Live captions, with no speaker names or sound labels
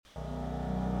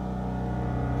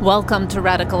Welcome to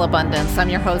Radical Abundance. I'm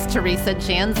your host, Teresa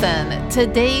Jansen.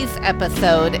 Today's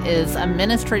episode is a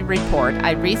ministry report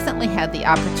I recently had the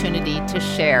opportunity to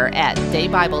share at Day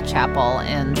Bible Chapel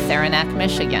in Saranac,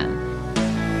 Michigan.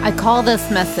 I call this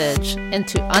message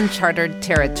Into Uncharted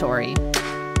Territory.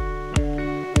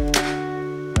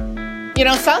 You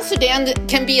know, South Sudan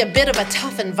can be a bit of a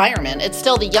tough environment. It's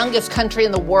still the youngest country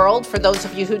in the world, for those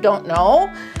of you who don't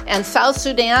know. And South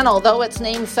Sudan, although its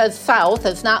name says South,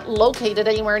 is not located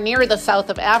anywhere near the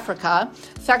south of Africa.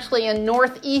 It's actually in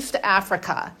northeast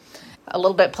Africa, a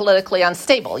little bit politically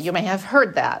unstable. You may have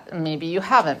heard that, and maybe you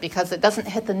haven't, because it doesn't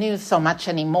hit the news so much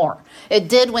anymore. It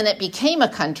did when it became a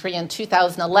country in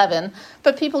 2011,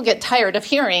 but people get tired of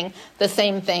hearing the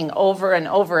same thing over and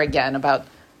over again about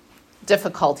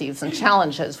difficulties and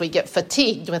challenges. We get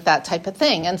fatigued with that type of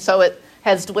thing, and so it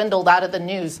has dwindled out of the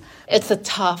news. It's a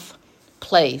tough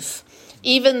place.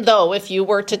 Even though if you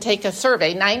were to take a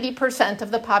survey, 90% of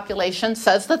the population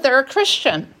says that they're a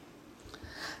Christian.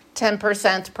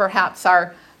 10% perhaps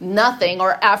are nothing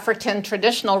or African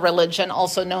traditional religion,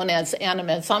 also known as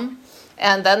animism.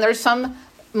 And then there's some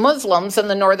Muslims in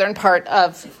the northern part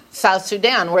of South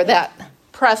Sudan where that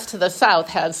press to the south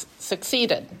has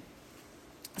succeeded.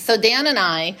 So Dan and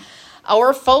I,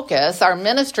 our focus, our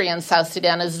ministry in South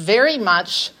Sudan is very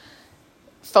much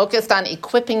focused on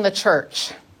equipping the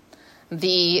church.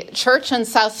 The church in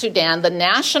South Sudan, the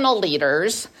national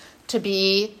leaders, to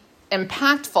be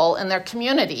impactful in their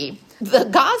community. The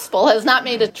gospel has not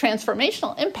made a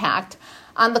transformational impact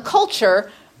on the culture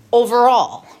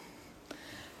overall.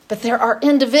 But there are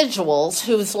individuals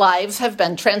whose lives have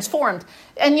been transformed.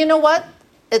 And you know what?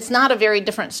 It's not a very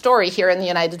different story here in the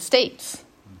United States.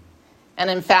 And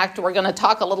in fact, we're going to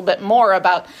talk a little bit more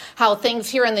about how things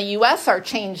here in the U.S. are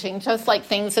changing, just like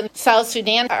things in South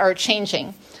Sudan are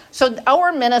changing. So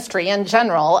our ministry in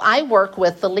general, I work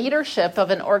with the leadership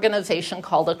of an organization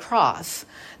called Across.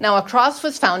 Now, Across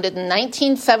was founded in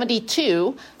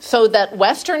 1972 so that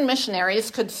Western missionaries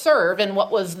could serve in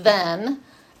what was then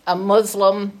a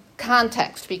Muslim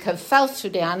context, because South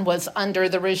Sudan was under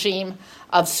the regime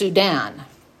of Sudan,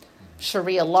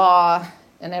 Sharia law,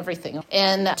 and everything.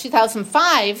 In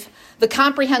 2005, the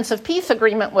Comprehensive Peace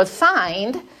Agreement was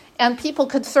signed, and people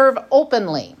could serve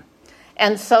openly.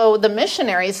 And so the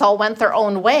missionaries all went their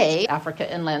own way.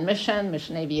 Africa Inland Mission,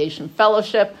 Mission Aviation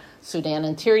Fellowship, Sudan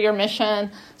Interior Mission,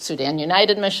 Sudan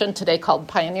United Mission, today called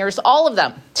Pioneers, all of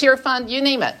them, Tear Fund, you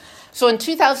name it. So in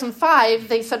 2005,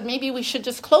 they said, maybe we should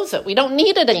just close it. We don't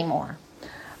need it anymore.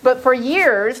 But for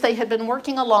years, they had been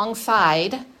working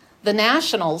alongside the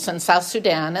nationals in South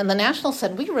Sudan, and the nationals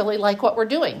said, we really like what we're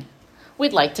doing.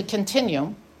 We'd like to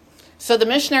continue. So the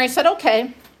missionaries said,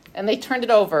 okay, and they turned it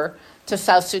over to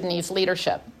South Sudanese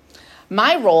leadership.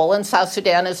 My role in South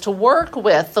Sudan is to work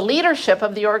with the leadership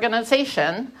of the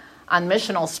organization on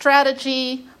missional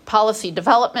strategy, policy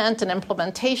development, and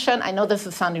implementation. I know this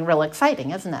is sounding real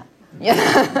exciting, isn't it?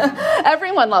 Yeah.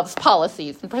 Everyone loves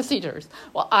policies and procedures.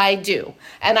 Well, I do.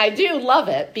 And I do love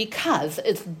it because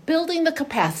it's building the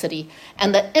capacity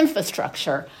and the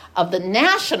infrastructure of the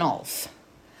nationals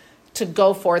to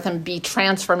go forth and be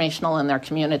transformational in their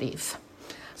communities.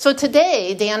 So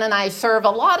today, Dan and I serve a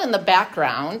lot in the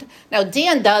background. Now,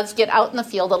 Dan does get out in the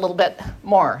field a little bit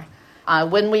more.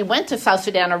 When we went to South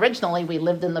Sudan originally, we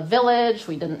lived in the village.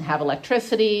 We didn't have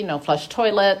electricity, no flush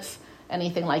toilets,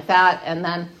 anything like that. And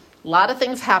then a lot of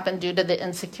things happened due to the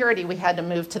insecurity. We had to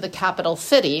move to the capital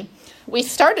city. We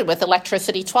started with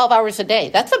electricity 12 hours a day.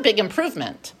 That's a big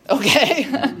improvement, okay?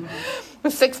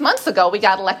 6 months ago, we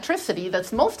got electricity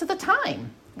that's most of the time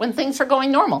when things are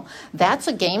going normal. That's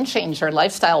a game changer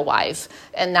lifestyle-wise,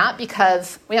 and not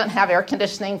because we don't have air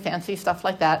conditioning, fancy stuff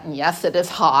like that. And yes, it is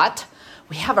hot.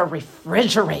 We have a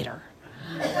refrigerator.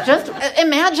 Just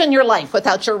imagine your life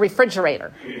without your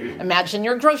refrigerator. Imagine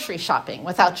your grocery shopping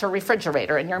without your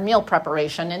refrigerator and your meal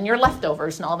preparation and your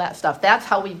leftovers and all that stuff. That's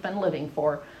how we've been living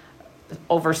for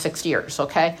over 6 years,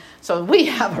 okay? So we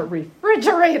have a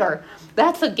refrigerator.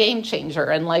 That's a game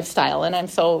changer in lifestyle, and I'm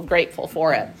so grateful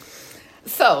for it.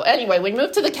 So anyway, we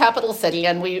moved to the capital city,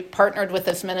 and we partnered with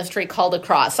this ministry called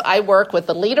Across. I work with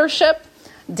the leadership.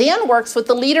 Dan works with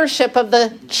the leadership of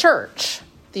the church,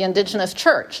 the indigenous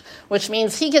church, which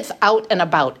means he gets out and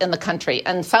about in the country.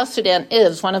 And South Sudan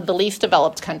is one of the least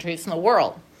developed countries in the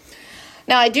world.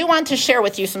 Now, I do want to share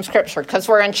with you some scripture because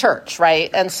we're in church, right?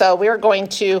 And so we're going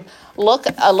to look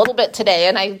a little bit today.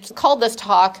 And I called this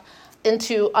talk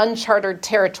Into Uncharted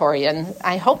Territory. And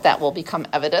I hope that will become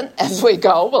evident as we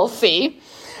go. We'll see.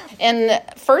 In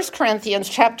 1 Corinthians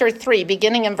chapter 3,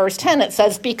 beginning in verse 10, it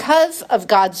says, "Because of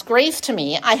God's grace to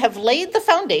me, I have laid the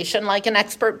foundation like an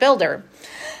expert builder.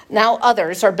 Now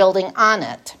others are building on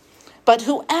it. But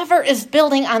whoever is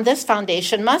building on this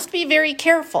foundation must be very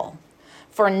careful,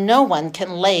 for no one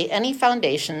can lay any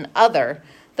foundation other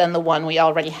than the one we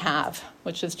already have,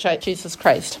 which is Jesus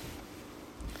Christ.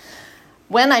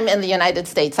 When I'm in the United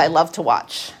States, I love to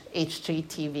watch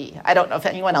HGTV. I don't know if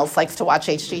anyone else likes to watch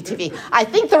HGTV. I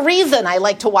think the reason I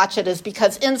like to watch it is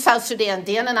because in South Sudan,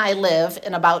 Dan and I live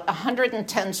in about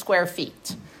 110 square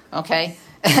feet, okay?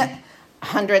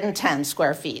 110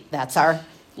 square feet. That's our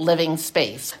living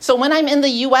space. So when I'm in the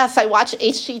U.S., I watch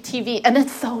HGTV, and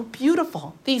it's so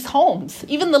beautiful. These homes,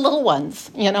 even the little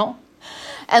ones, you know?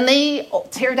 And they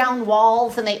tear down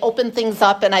walls, and they open things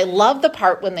up, and I love the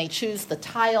part when they choose the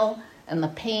tile and the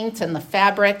paint and the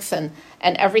fabrics and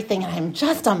everything, and I'm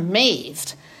just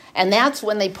amazed. And that's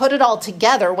when they put it all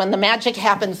together, when the magic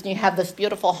happens and you have this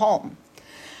beautiful home.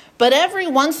 But every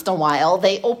once in a while,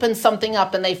 they open something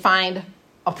up and they find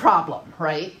a problem,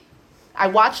 right? I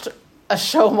watched a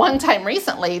show one time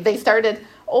recently. They started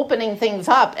opening things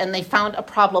up and they found a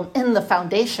problem in the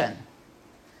foundation.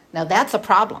 Now that's a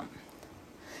problem.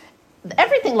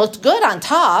 Everything looked good on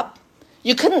top.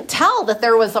 You couldn't tell that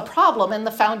there was a problem in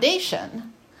the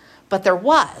foundation, but there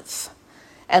was.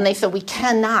 And they said, we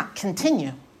cannot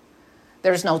continue.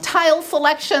 There's no tile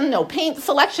selection, no paint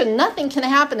selection. Nothing can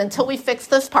happen until we fix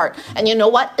this part. And you know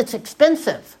what? It's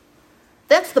expensive.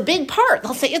 That's the big part.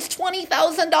 They'll say it's $20,000,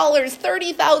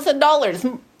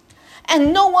 $30,000.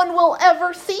 And no one will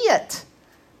ever see it.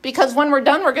 Because when we're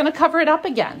done, we're going to cover it up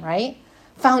again, right?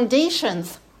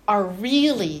 Foundations are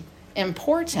really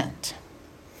important.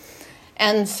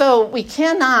 And so we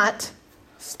cannot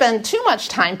spend too much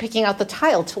time picking out the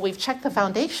tile till we've checked the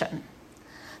foundation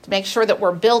to make sure that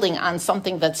we're building on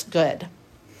something that's good.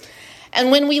 And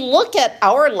when we look at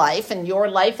our life and your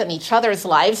life and each other's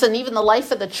lives and even the life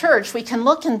of the church, we can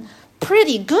look in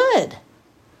pretty good.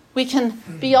 We can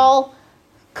be all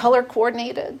color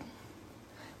coordinated.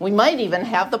 We might even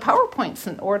have the PowerPoints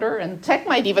in order and tech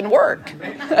might even work.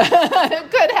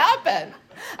 It could happen.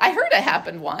 I heard it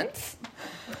happened once.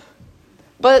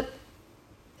 But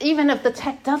even if the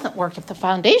tech doesn't work, if the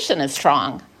foundation is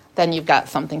strong, then you've got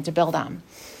something to build on.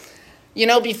 You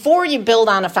know, before you build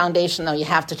on a foundation, though, you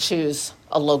have to choose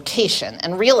a location.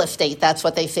 And real estate, that's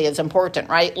what they say is important,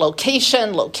 right?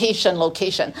 Location, location,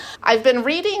 location. I've been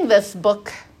reading this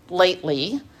book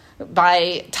lately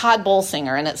by Todd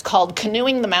Bolsinger, and it's called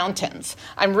Canoeing the Mountains.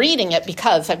 I'm reading it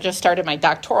because I've just started my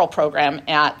doctoral program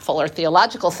at Fuller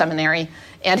Theological Seminary,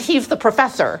 and he's the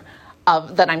professor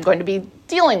that I'm going to be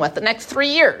dealing with the next 3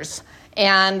 years.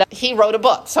 And he wrote a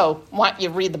book, so I want you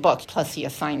to read the book, plus he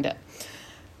assigned it.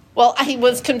 Well, I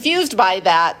was confused by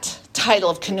that title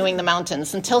of Canoeing the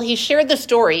Mountains until he shared the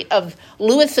story of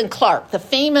Lewis and Clark, the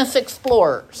famous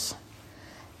explorers.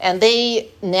 And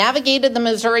they navigated the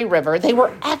Missouri River. They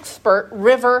were expert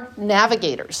river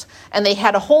navigators. And they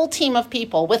had a whole team of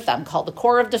people with them called the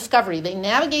Corps of Discovery. They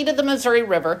navigated the Missouri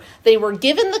River. They were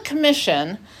given the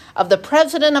commission of the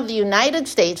President of the United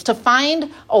States to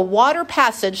find a water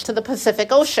passage to the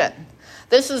Pacific Ocean.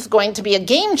 This is going to be a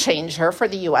game changer for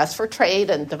the U.S. for trade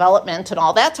and development and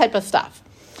all that type of stuff.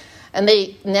 And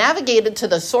they navigated to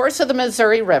the source of the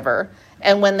Missouri River,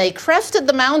 and when they crested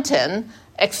the mountain,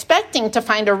 expecting to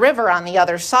find a river on the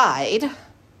other side,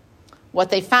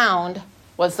 what they found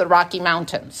was the Rocky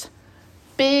Mountains.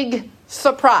 Big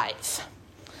surprise.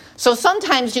 So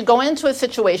sometimes you go into a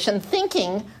situation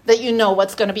thinking that you know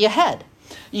what's going to be ahead.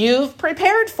 You've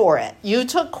prepared for it. You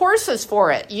took courses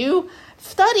for it. You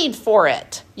studied for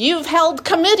it. You've held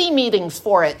committee meetings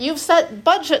for it. You've set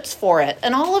budgets for it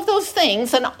and all of those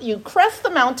things. And you crest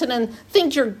the mountain and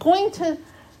think you're going to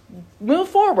move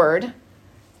forward.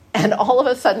 And all of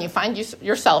a sudden you find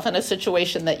yourself in a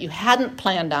situation that you hadn't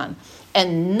planned on.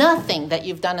 And nothing that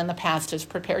you've done in the past has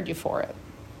prepared you for it.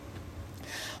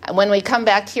 And when we come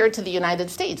back here to the United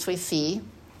States, we see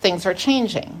things are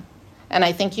changing. And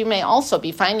I think you may also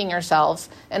be finding yourselves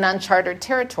in uncharted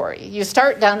territory. You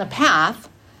start down the path,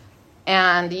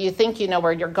 and you think you know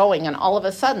where you're going, and all of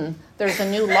a sudden, there's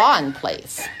a new law in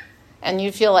place. And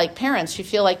you feel like parents, you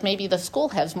feel like maybe the school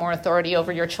has more authority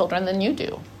over your children than you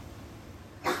do.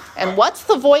 And what's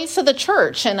the voice of the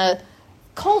church in a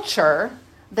culture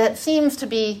that seems to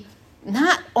be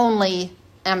not only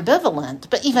ambivalent,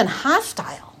 but even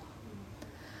hostile?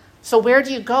 So where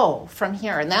do you go from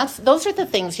here? And those are the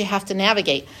things you have to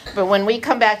navigate. But when we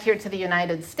come back here to the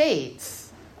United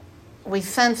States, we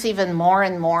sense even more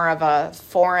and more of a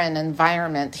foreign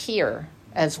environment here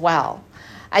as well.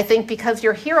 I think because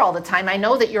you're here all the time, I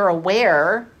know that you're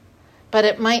aware, but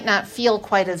it might not feel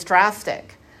quite as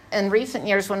drastic. In recent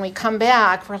years, when we come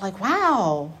back, we're like,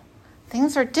 wow,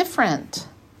 things are different.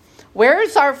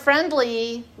 Where's our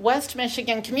friendly West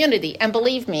Michigan community? And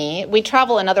believe me, we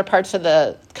travel in other parts of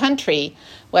the country.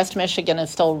 West Michigan is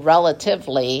still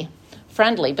relatively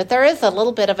friendly, but there is a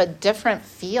little bit of a different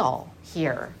feel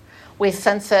here. We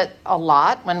sense it a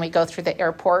lot when we go through the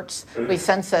airports. We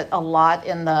sense it a lot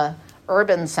in the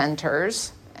urban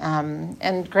centers.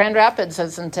 And Grand Rapids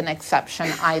isn't an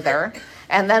exception either.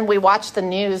 And then we watch the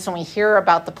news and we hear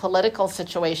about the political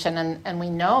situation, and we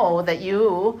know that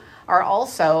you are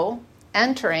also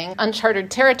entering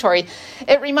uncharted territory.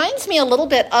 It reminds me a little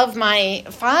bit of my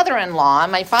father-in-law.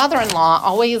 My father-in-law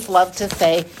always loved to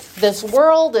say, this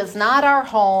world is not our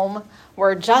home,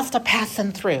 we're just a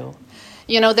passing through.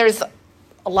 You know, there's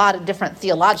a lot of different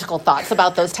theological thoughts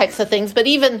about those types of things, but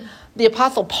even the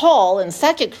Apostle Paul in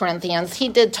 2 Corinthians, he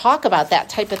did talk about that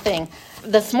type of thing.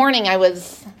 This morning I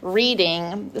was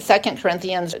reading 2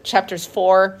 Corinthians chapters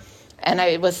 4, and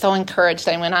I was so encouraged.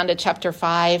 I went on to chapter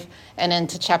 5 and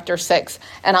into chapter 6.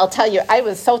 And I'll tell you, I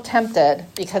was so tempted,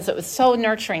 because it was so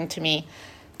nurturing to me,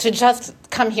 to just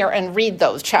come here and read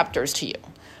those chapters to you.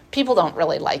 People don't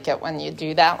really like it when you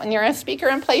do that when you're a speaker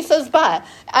in places, but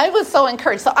I was so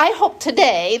encouraged. So I hope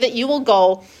today that you will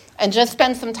go and just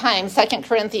spend some time, 2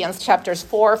 Corinthians chapters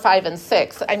 4, 5, and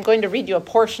 6. I'm going to read you a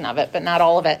portion of it, but not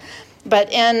all of it.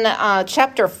 But in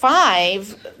chapter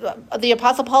 5, the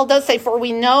Apostle Paul does say, for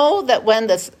we know that when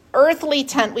this earthly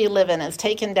tent we live in is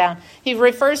taken down, he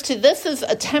refers to this as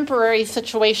a temporary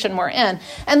situation we're in.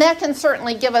 And that can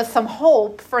certainly give us some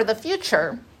hope for the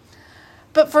future.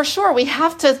 But for sure, we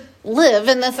have to live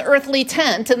in this earthly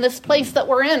tent, in this place that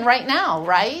we're in right now,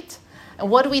 right? And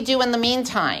what do we do in the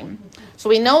meantime? So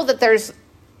we know that there's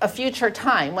a future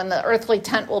time when the earthly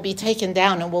tent will be taken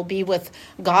down and we'll be with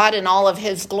God in all of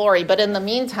his glory. But in the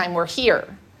meantime, we're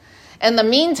here. In the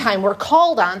meantime, we're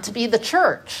called on to be the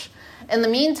church. In the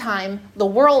meantime, the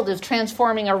world is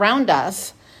transforming around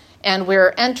us and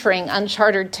we're entering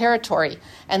uncharted territory.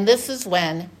 And this is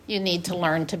when you need to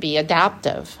learn to be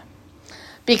adaptive.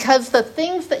 Because the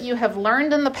things that you have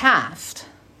learned in the past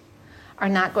are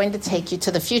not going to take you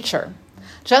to the future.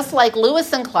 Just like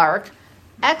Lewis and Clark,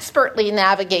 expertly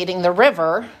navigating the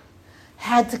river,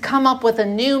 had to come up with a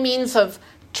new means of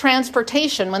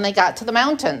transportation when they got to the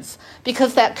mountains,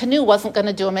 because that canoe wasn't going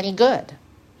to do them any good.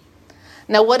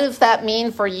 Now, what does that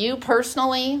mean for you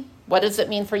personally? What does it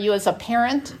mean for you as a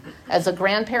parent, as a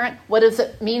grandparent? What does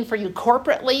it mean for you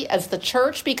corporately as the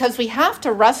church? Because we have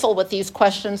to wrestle with these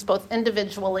questions both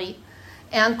individually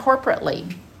and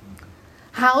corporately.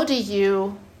 How do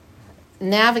you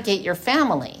navigate your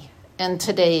family in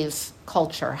today's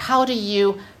culture? How do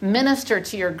you minister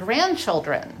to your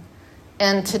grandchildren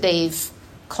in today's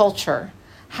culture?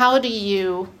 How do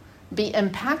you be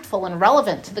impactful and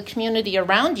relevant to the community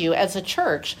around you as a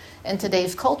church in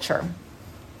today's culture?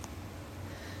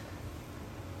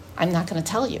 I'm not going to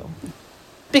tell you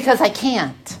because I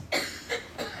can't.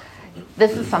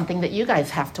 This is something that you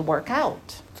guys have to work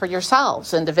out for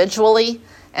yourselves individually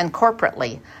and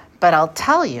corporately. But I'll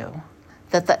tell you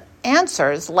that the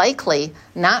answer is likely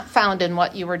not found in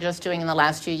what you were just doing in the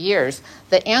last few years.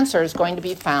 The answer is going to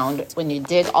be found when you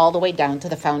dig all the way down to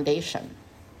the foundation.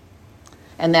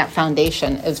 And that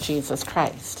foundation is Jesus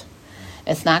Christ.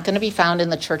 It's not going to be found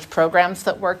in the church programs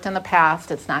that worked in the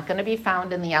past. It's not going to be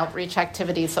found in the outreach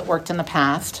activities that worked in the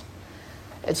past.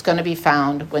 It's going to be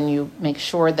found when you make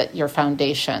sure that your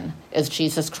foundation is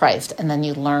Jesus Christ, and then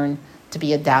you learn to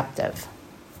be adaptive.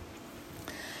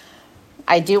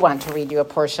 I do want to read you a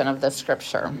portion of this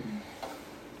scripture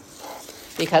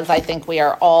because I think we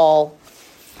are all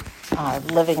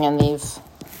living in these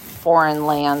foreign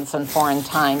lands and foreign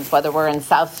times, whether we're in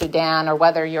South Sudan or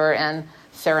whether you're in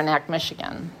Saranac,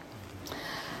 Michigan.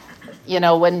 You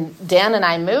know, when Dan and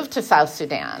I moved to South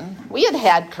Sudan, we had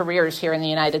had careers here in the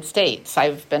United States.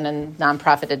 I've been in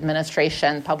nonprofit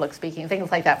administration, public speaking,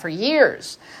 things like that for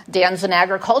years. Dan's an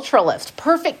agriculturalist.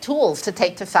 Perfect tools to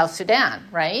take to South Sudan,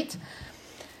 right?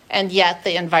 And yet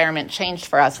the environment changed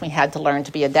for us. We had to learn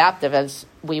to be adaptive as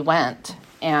we went.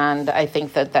 And I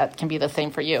think that that can be the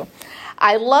same for you.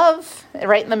 I love,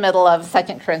 right in the middle of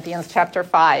 2 Corinthians chapter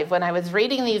 5, when I was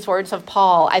reading these words of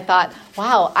Paul, I thought,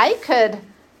 wow, I could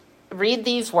read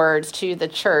these words to the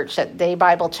church at Day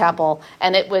Bible Chapel,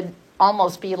 and it would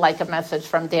almost be like a message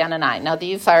from Dan and I. Now,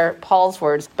 these are Paul's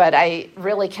words, but I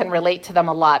really can relate to them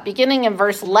a lot. Beginning in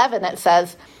verse 11, it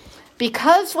says,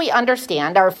 because we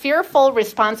understand our fearful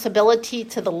responsibility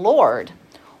to the Lord,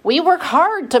 we work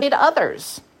hard to aid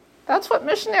others. That's what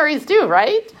missionaries do,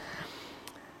 right?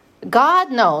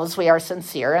 God knows we are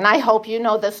sincere, and I hope you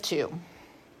know this too.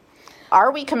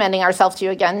 Are we commending ourselves to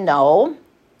you again? No.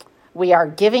 We are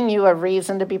giving you a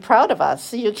reason to be proud of us,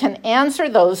 so you can answer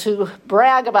those who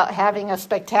brag about having a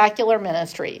spectacular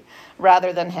ministry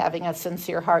rather than having a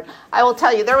sincere heart. I will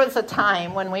tell you, there was a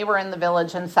time when we were in the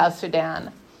village in South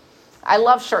Sudan. I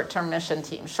love short-term mission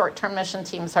teams. Short-term mission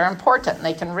teams are important, and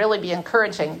they can really be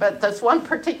encouraging. But this one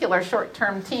particular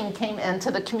short-term team came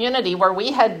into the community where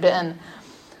we had been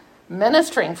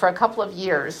ministering for a couple of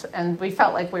years, and we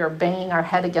felt like we were banging our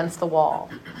head against the wall.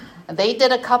 And they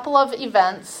did a couple of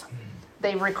events.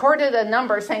 They recorded a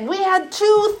number saying, we had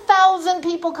 2,000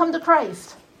 people come to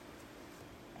Christ.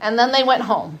 And then they went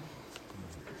home.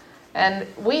 And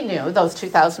we knew those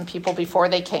 2,000 people before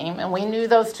they came, and we knew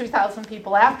those 2,000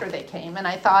 people after they came. And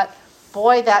I thought,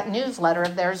 boy, that newsletter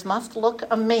of theirs must look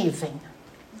amazing.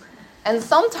 And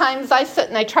sometimes I sit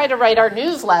and I try to write our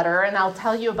newsletter, and I'll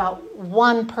tell you about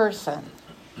one person.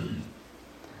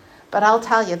 But I'll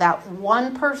tell you that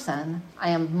one person, I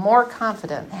am more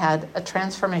confident, had a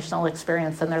transformational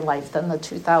experience in their life than the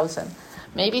 2,000.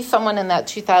 Maybe someone in that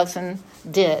 2,000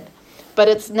 did. But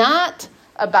it's not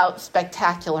about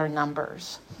spectacular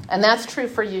numbers. And that's true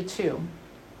for you too.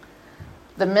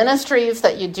 The ministries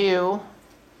that you do,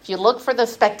 if you look for the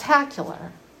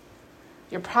spectacular,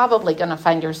 you're probably going to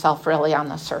find yourself really on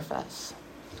the surface.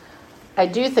 I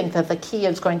do think that the key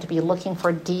is going to be looking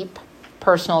for deep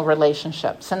personal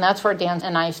relationships. And that's where Dan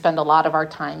and I spend a lot of our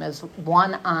time, is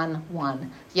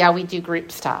one-on-one. Yeah, we do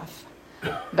group stuff,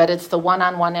 but it's the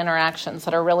one-on-one interactions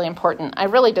that are really important. I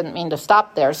really didn't mean to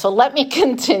stop there, so let me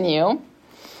continue.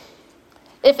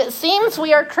 If it seems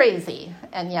we are crazy,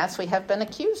 and yes, we have been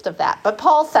accused of that, but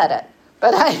Paul said it.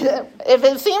 But if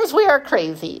it seems we are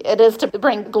crazy, it is to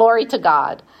bring glory to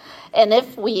God. And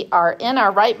if we are in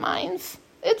our right minds,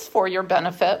 it's for your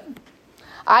benefit.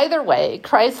 Either way,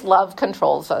 Christ's love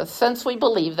controls us. Since we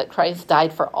believe that Christ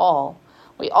died for all,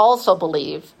 we also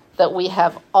believe that we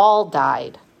have all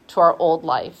died to our old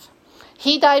life.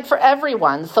 He died for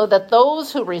everyone so that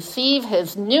those who receive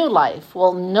his new life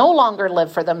will no longer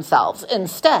live for themselves.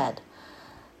 Instead,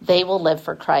 they will live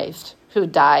for Christ, who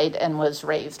died and was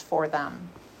raised for them.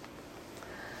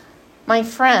 My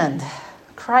friend,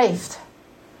 Christ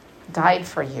died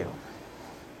for you.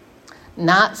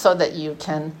 Not so that you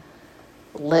can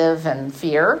live in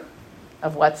fear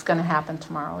of what's going to happen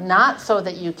tomorrow. Not so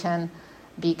that you can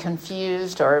be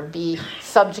confused or be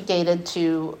subjugated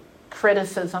to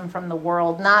criticism from the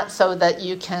world. Not so that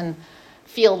you can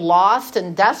feel lost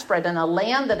and desperate in a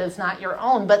land that is not your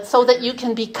own, but so that you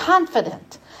can be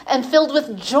confident and filled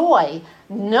with joy,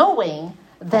 knowing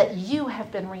that you have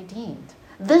been redeemed.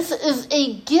 This is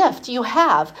a gift you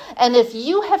have. And if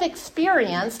you have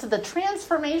experienced the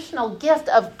transformational gift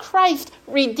of Christ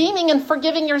redeeming and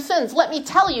forgiving your sins, let me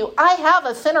tell you, I have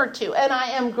a sin or two, and I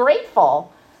am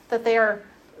grateful that they are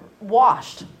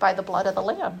washed by the blood of the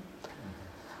Lamb.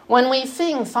 When we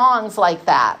sing songs like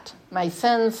that, my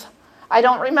sins, I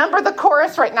don't remember the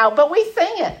chorus right now, but we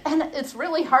sing it. And it's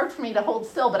really hard for me to hold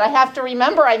still, but I have to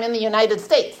remember I'm in the United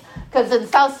States, because in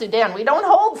South Sudan, we don't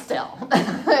hold still.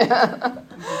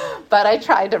 But I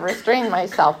try to restrain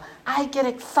myself. I get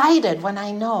excited when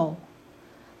I know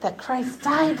that Christ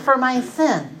died for my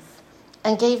sins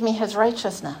and gave me his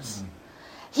righteousness.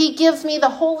 He gives me the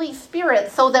Holy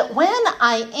Spirit so that when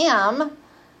I am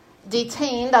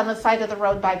detained on the side of the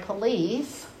road by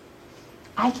police,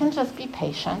 I can just be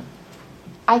patient.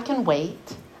 I can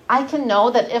wait. I can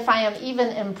know that if I am even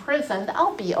imprisoned,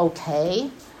 I'll be okay.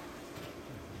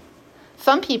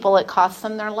 Some people, it costs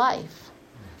them their life.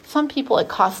 Some people, it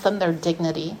costs them their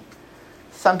dignity.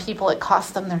 Some people, it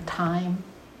costs them their time.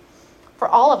 For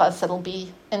all of us, it'll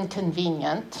be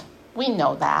inconvenient. We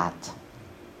know that.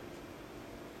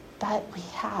 But we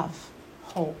have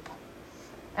hope.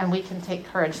 And we can take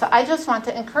courage. So I just want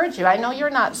to encourage you. I know you're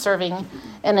not serving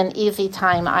in an easy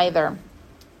time either.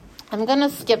 I'm going to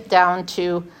skip down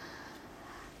to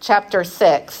chapter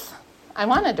 6. I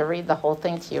wanted to read the whole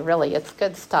thing to you, really. It's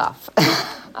good stuff.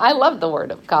 I love the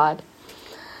Word of God.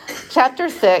 Chapter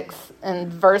 6, in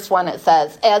verse 1, it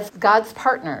says, as God's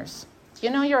partners. Do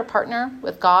you know you're a partner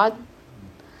with God?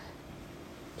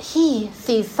 He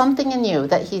sees something in you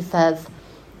that he says,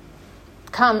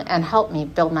 come and help me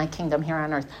build my kingdom here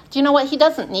on earth. Do you know what? He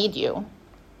doesn't need you.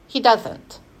 He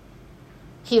doesn't.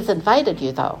 He's invited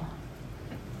you, though.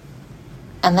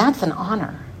 And that's an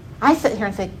honor. I sit here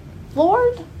and say,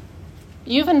 Lord,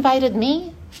 you've invited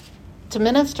me to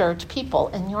minister to people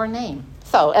in your name.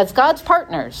 So, as God's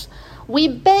partners, we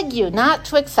beg you not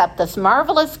to accept this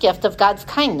marvelous gift of God's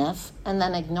kindness and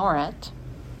then ignore it.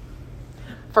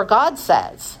 For God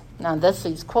says, now this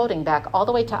he's quoting back all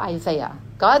the way to Isaiah.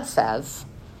 God says,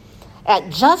 at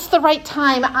just the right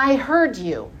time I heard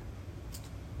you.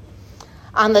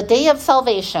 On the day of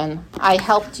salvation, I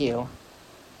helped you.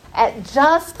 At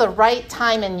just the right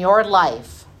time in your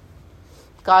life,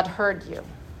 God heard you.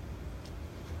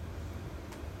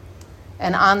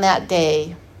 And on that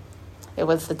day, it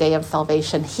was the day of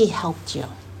salvation, he helped you.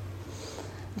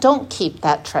 Don't keep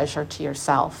that treasure to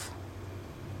yourself.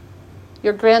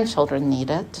 Your grandchildren need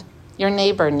it. Your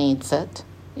neighbor needs it.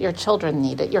 Your children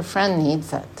need it. Your friend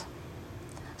needs it.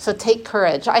 So take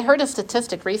courage. I heard a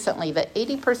statistic recently that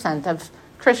 80% of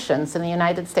Christians in the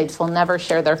United States will never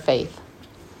share their faith.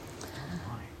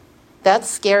 That's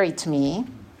scary to me,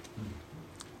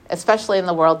 especially in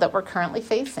the world that we're currently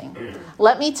facing.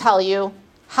 Let me tell you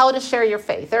how to share your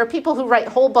faith. There are people who write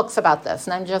whole books about this,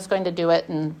 and I'm just going to do it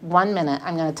in 1 minute.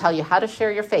 I'm going to tell you how to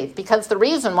share your faith, because the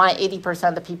reason why 80%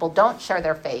 of the people don't share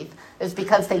their faith is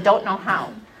because they don't know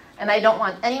how. And I don't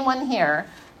want anyone here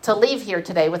to leave here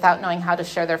today without knowing how to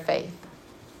share their faith.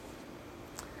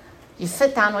 You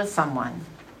sit down with someone.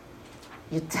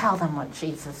 You tell them what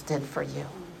Jesus did for you.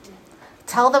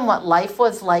 Tell them what life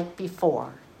was like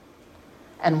before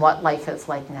and what life is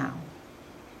like now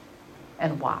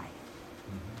and why.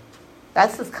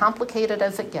 That's as complicated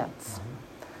as it gets.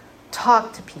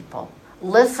 Talk to people.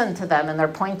 Listen to them in their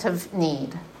point of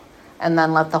need. And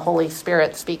then let the Holy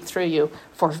Spirit speak through you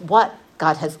for what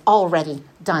God has already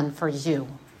done for you.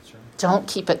 Don't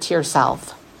keep it to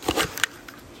yourself.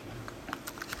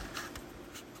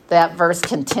 That verse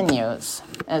continues.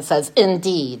 And it says,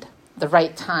 indeed, the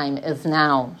right time is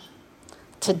now.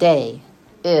 Today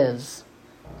is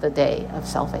the day of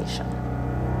salvation.